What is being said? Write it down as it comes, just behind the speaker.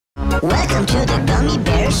Welcome to the Gummy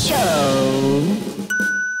Bear Show.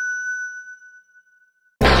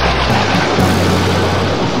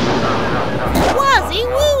 Wazzy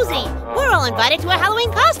woozy! We're all invited to a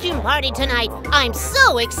Halloween costume party tonight. I'm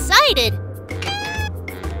so excited!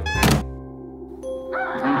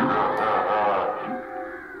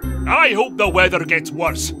 I hope the weather gets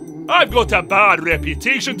worse. I've got a bad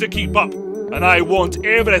reputation to keep up, and I want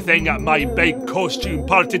everything at my big costume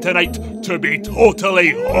party tonight to be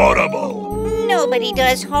totally horrible. Nobody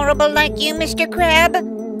does horrible like you, Mr. Crab.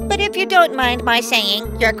 But if you don't mind my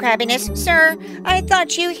saying, your crabbiness, sir, I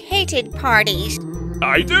thought you hated parties.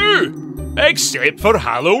 I do, except for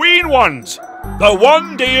Halloween ones. The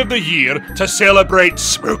one day of the year to celebrate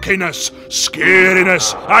spookiness,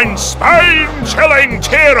 scariness, and spine-chilling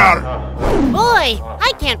terror. Boy,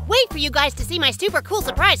 I can't wait for you guys to see my super cool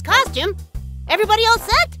surprise costume. Everybody all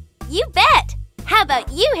set? You bet! How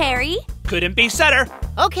about you, Harry? Couldn't be setter.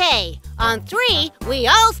 Okay, on 3, we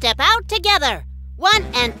all step out together. 1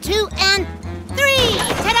 and 2 and 3!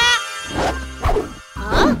 Ta-da!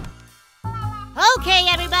 Huh? Okay,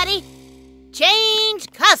 everybody.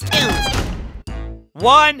 Change costumes.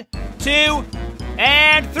 1, 2,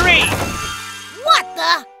 and 3. What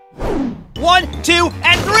the? 1, 2,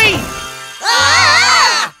 and 3.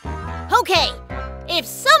 Ah! Okay, if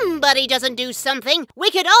somebody doesn't do something, we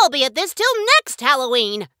could all be at this till next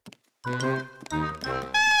Halloween.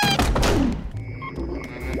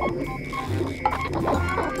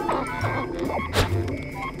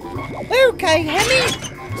 Okay, Hemmy.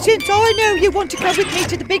 Since I know you want to come with me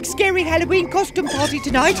to the big scary Halloween costume party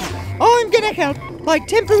tonight, I'm gonna help by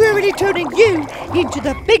temporarily turning you into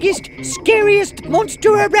the biggest, scariest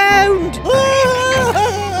monster around.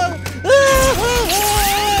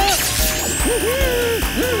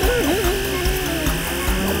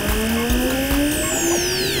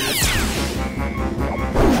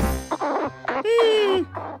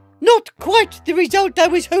 Not quite the result I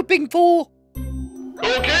was hoping for.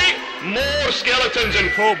 Okay, more skeletons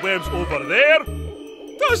and cobwebs over there.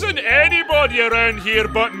 Doesn't anybody around here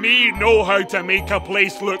but me know how to make a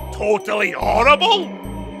place look totally horrible?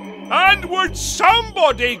 And would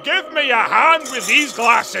somebody give me a hand with these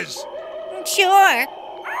glasses? Sure.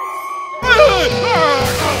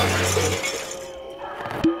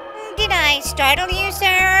 Did I startle you,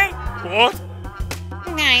 sir? What?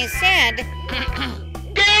 I said.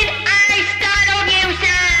 Did I startle you,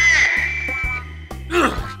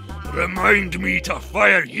 sir? Remind me to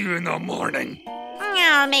fire you in the morning.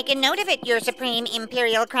 I'll make a note of it, your supreme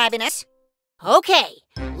imperial crabbiness. Okay,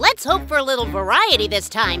 let's hope for a little variety this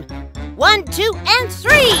time. 1, 2, and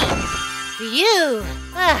 3! Phew!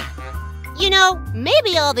 You know,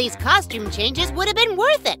 maybe all these costume changes would have been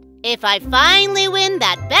worth it if I finally win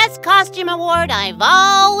that Best Costume Award I've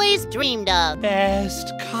always dreamed of.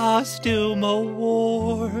 Best Costume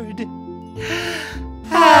Award.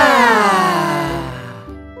 Ow!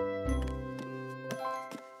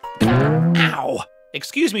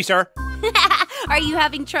 Excuse me, sir. Are you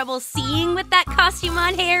having trouble seeing with that costume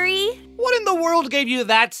on, Harry? What in the world gave you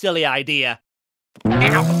that silly idea?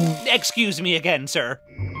 Ow! Excuse me again, sir.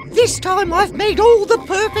 This time I've made all the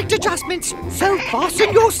perfect adjustments, so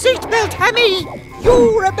fasten your seatbelt, Hammy!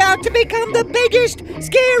 You're about to become the biggest,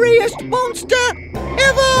 scariest monster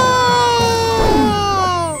ever!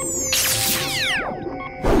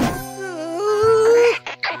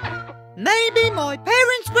 Maybe my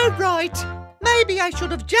parents were right. Maybe I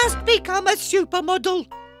should have just become a supermodel.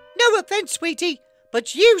 No offense, sweetie,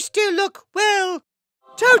 but you still look, well,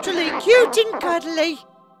 totally cute and cuddly.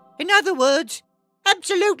 In other words,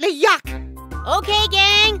 absolutely yuck. Okay,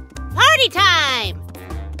 gang, party time!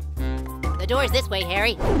 The door's this way,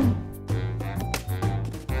 Harry.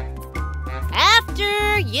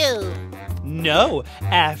 After you. No,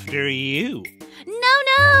 after you.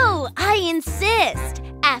 No, I insist.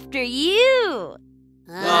 After you.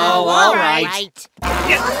 Oh, all right.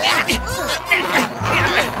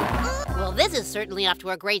 Well, this is certainly off to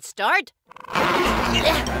a great start.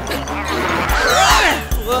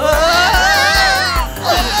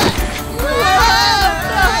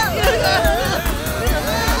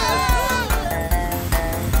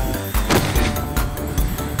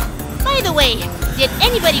 By the way, did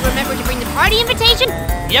anybody remember to bring the party invitation?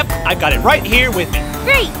 Yep, I've got it right here with me.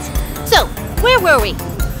 Great. So, where were we?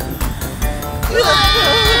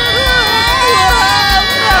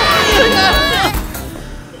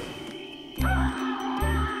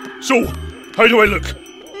 So, how do I look?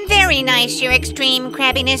 Very nice, your extreme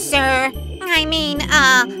crabbiness, sir. I mean,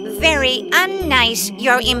 very unnice,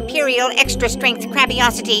 your imperial extra-strength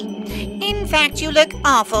crabbiosity. In fact, you look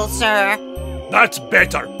awful, sir. That's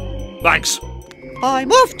better. Thanks.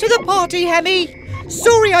 I'm off to the party, Hemmy.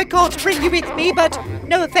 Sorry I can't bring you with me, but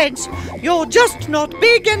no offence, you're just not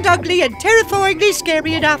big and ugly and terrifyingly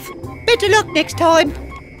scary enough. Better luck next time.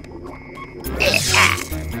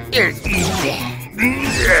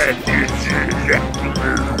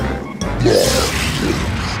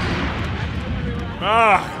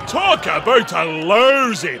 Talk about a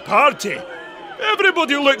lousy party.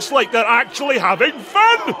 Everybody looks like they're actually having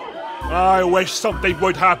fun. I wish something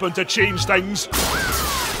would happen to change things.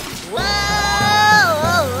 Whoa!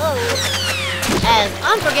 As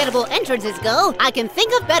unforgettable entrances go, I can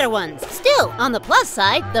think of better ones. Still, on the plus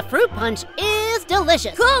side, the fruit punch is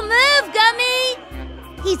delicious. Cool move, Gummy!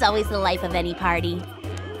 He's always the life of any party.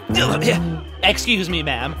 Excuse me,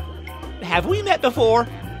 ma'am. Have we met before?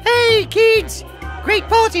 Hey, kids! Great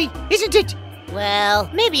party, isn't it? Well,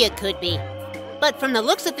 maybe it could be. But from the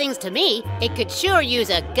looks of things to me, it could sure use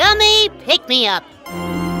a gummy pick-me-up.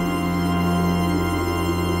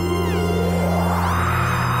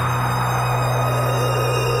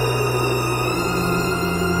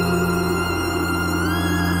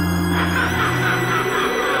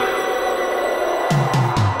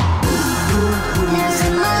 There's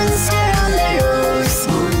a monster on the loose.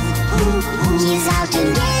 He's out to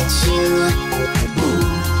get you.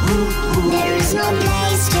 There is no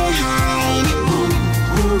place to hide.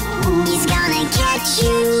 He's gonna catch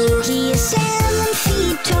you. He is 7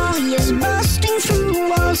 feet tall. He is busting through the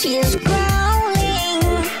walls. He is growling.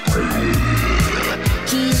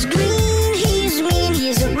 He's green.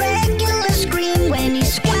 He's a regular scream when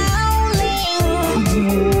he's scowling.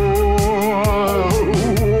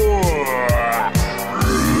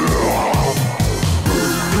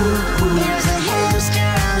 There's a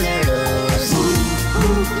hamster on the loose.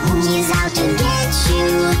 He's out to get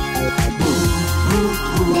you.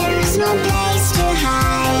 There is no place to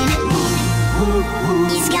hide.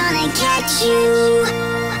 He's gonna catch you.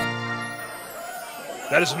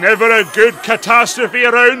 There's never a good catastrophe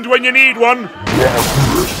around when you need one.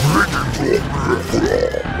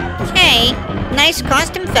 Hey, nice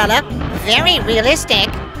costume, fella. Very realistic.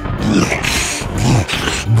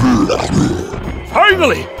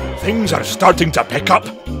 Finally, things are starting to pick up.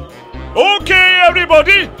 Okay,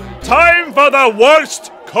 everybody, time for the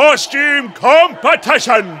worst costume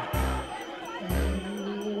competition.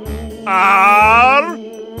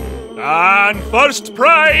 And first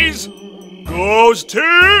prize goes to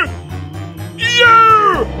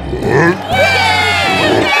you!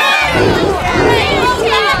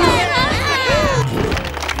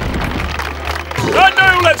 And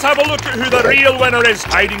now let's have a look at who the real winner is,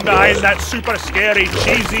 hiding behind that super scary,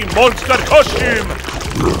 cheesy monster costume.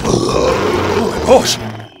 Oh my gosh,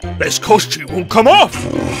 this costume won't come off.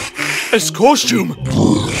 This costume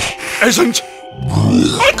isn't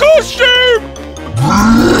a costume! Oh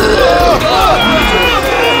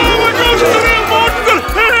my gosh, it's a real monster!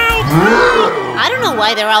 Help! I don't know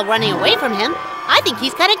why they're all running away from him. I think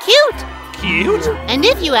he's kind of cute. Cute? And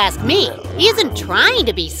if you ask me, he isn't trying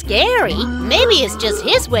to be scary. Maybe it's just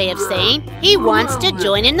his way of saying he wants to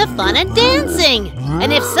join in the fun and dancing.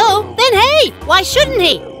 And if so, then hey, why shouldn't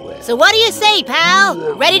he? So what do you say,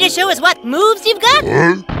 pal? Ready to show us what moves you've got?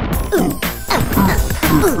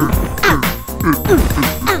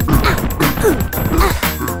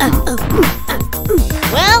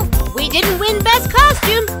 Well, we didn't win Best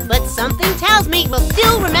Costume, but something tells me we'll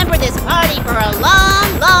still remember this party for a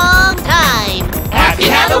long, long time. Happy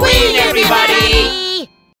Halloween, everybody!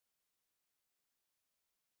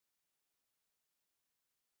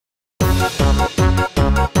 Everybody!